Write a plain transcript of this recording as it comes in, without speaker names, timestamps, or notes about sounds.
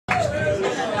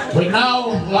We'd now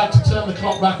like to turn the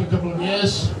clock back a couple of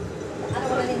years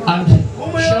and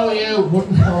show you,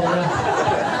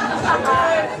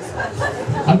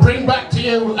 and bring back to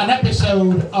you an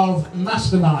episode of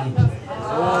Mastermind.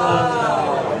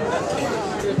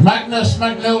 Magnus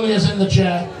Magnolia's in the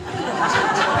chair,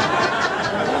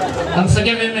 and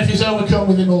forgive him if he's overcome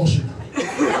with emotion.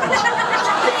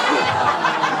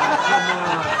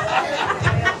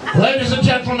 Ladies and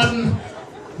gentlemen,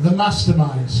 the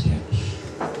Mastermind sketch.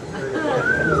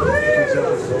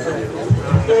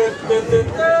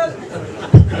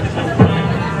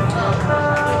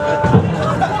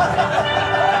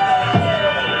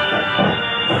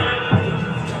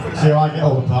 See how I get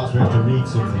all the parts where I have to read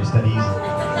something instead easy.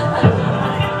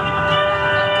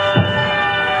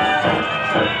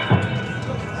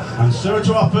 And so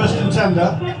to our first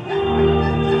contender.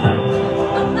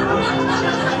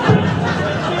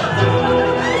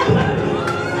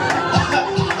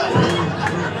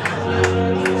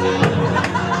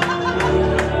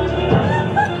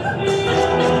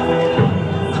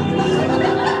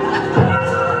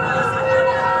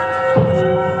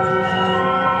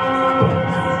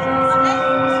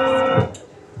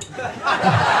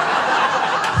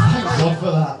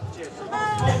 For that.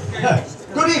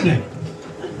 Good evening.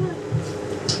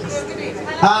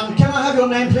 Can I have your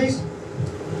name, please?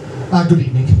 Good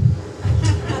evening.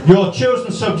 Your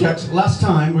chosen subject last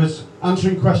time was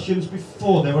answering questions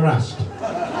before they were asked.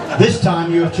 This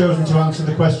time you have chosen to answer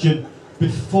the question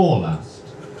before last.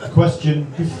 Question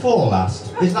before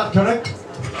last. Is that correct?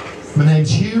 My name's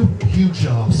Hugh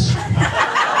Jarvis.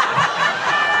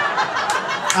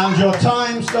 And your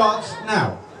time starts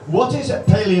now. What is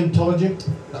paleontology?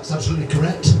 That's absolutely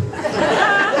correct.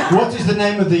 What is the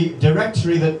name of the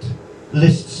directory that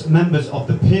lists members of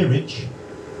the peerage?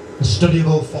 The study of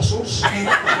old fossils.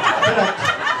 Correct.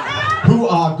 Who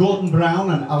are Gordon Brown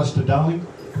and Alistair Darling?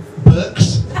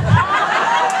 Burks.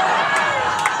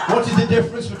 What is the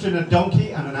difference between a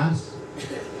donkey and an ass?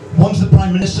 One's the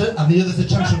Prime Minister and the other's the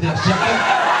Chancellor of the Exchequer.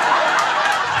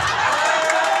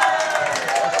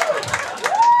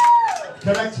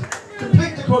 Correct.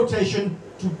 Complete the quotation,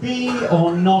 to be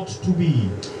or not to be.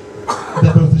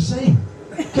 They're both the same.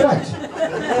 Correct.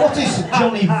 What is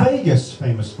Johnny Vegas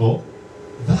famous for?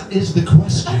 That is the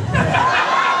question.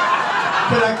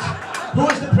 Correct. Who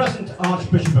is the present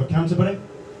Archbishop of Canterbury?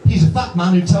 He's a fat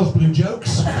man who tells blue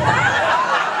jokes.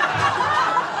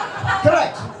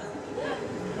 Correct.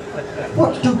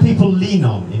 What do people lean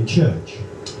on in church?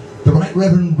 The Right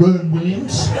Reverend Rowan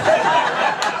Williams.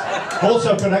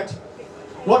 Also correct.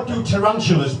 What do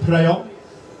tarantulas prey on?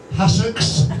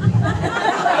 Hassocks.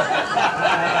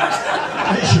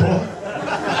 Are you sure?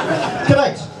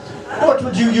 Correct. What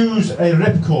would you use a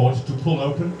ripcord to pull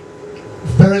open?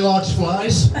 Very large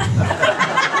flies.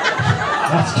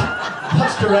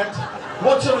 That's correct.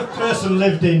 What sort of person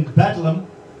lived in Bedlam?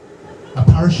 A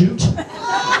parachute.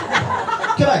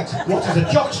 Correct. What is a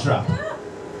jockstrap?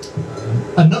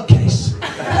 A nutcase.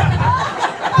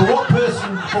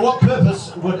 For what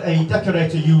purpose would a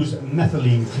decorator use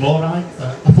methylene chloride?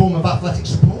 A form of athletic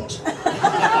support.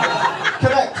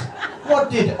 Correct. What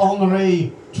did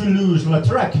Henri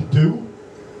Toulouse-Lautrec do?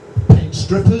 Paint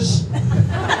strippers.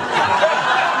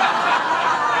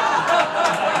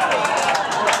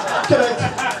 Correct.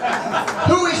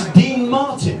 Who is Dean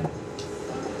Martin?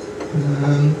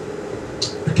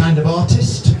 A kind of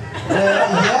artist.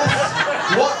 Yes.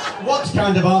 What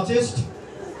kind of artist?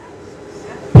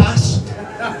 Pass.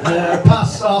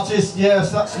 Pass artist,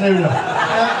 yes, that's new enough.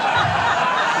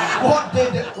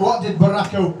 What did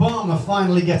Barack Obama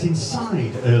finally get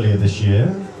inside earlier this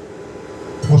year?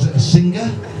 Was it a singer?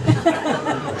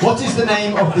 What is the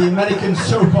name of the American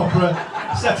soap opera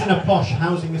set in a posh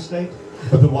housing estate?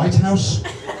 Of the White House.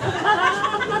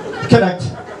 Correct.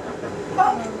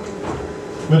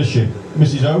 Where is she?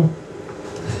 Mrs. O?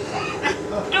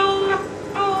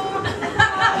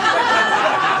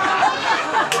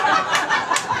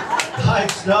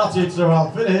 I've started, so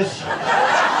I'll finish.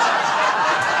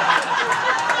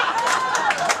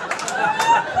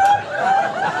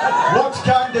 What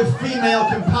kind of female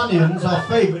companions are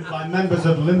favoured by members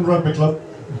of Lymm Rugby Club?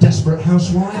 Desperate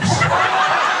housewives.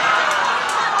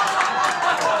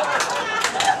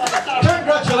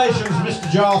 Congratulations, Mr.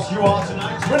 Jarvis, you are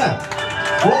tonight's winner.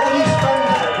 What will you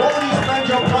spend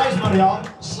your prize money on?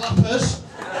 Slappers.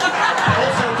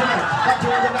 Also correct. Back to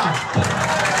you now.